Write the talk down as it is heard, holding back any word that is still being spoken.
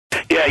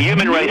Yeah,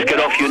 human race, get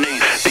off your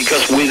knees,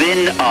 because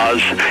within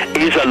us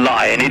is a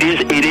lion. It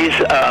is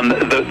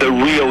the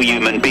real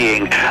human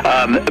being,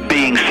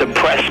 being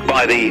suppressed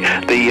by the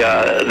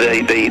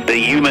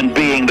human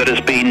being that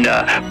has been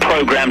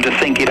programmed to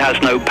think it has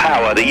no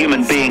power. The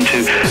human being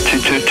to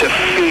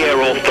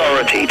fear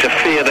authority, to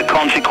fear the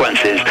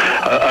consequences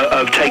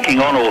of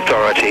taking on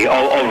authority,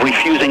 of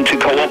refusing to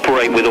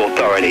cooperate with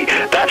authority.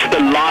 That's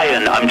the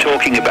lion I'm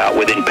talking about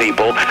within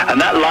people,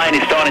 and that lion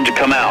is starting to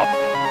come out.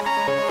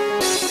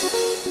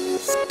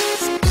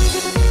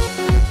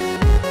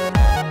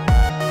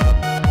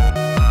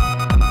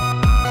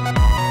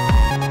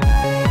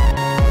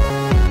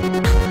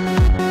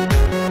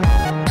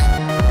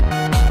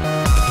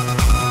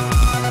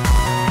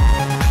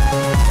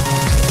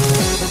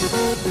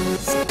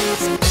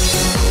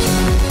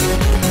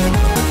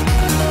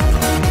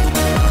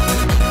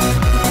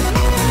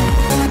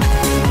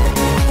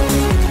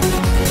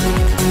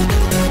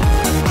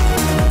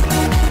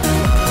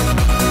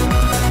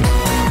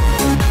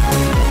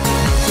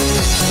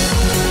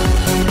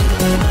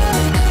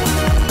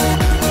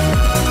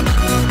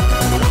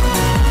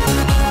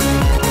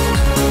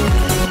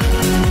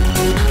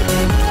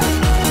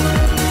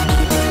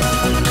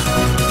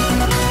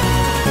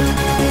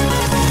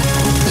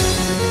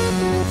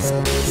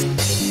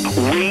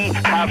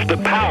 Have the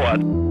power.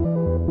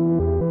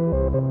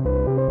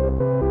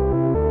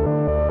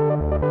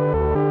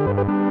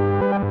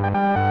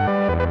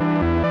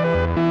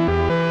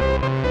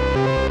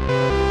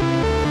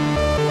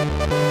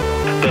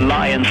 The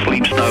lion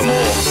sleeps no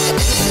more.